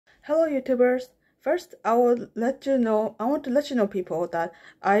Hello YouTubers. First, I want to let you know people that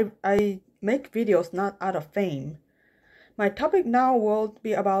I make videos not out of fame. My topic now will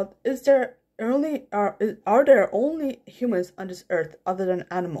be about are there only humans on this earth other than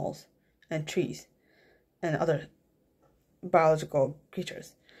animals and trees and other biological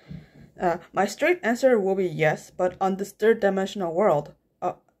creatures? My straight answer will be yes, but on this third dimensional world,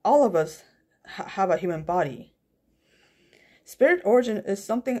 all of us have a human body. Spirit origin is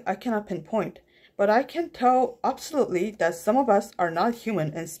something I cannot pinpoint, but I can tell absolutely that some of us are not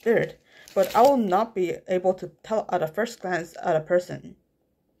human in spirit, but I will not be able to tell at a first glance at a person.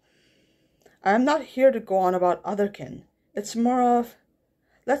 I am not here to go on about otherkin. It's more of,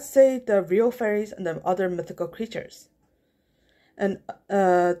 let's say, the real fairies and the other mythical creatures. And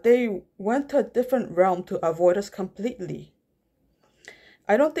they went to a different realm to avoid us completely.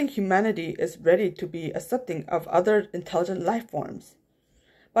 I don't think humanity is ready to be accepting of other intelligent life forms.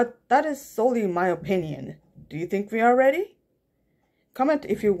 But that is solely my opinion. Do you think we are ready? Comment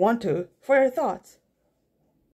if you want to for your thoughts.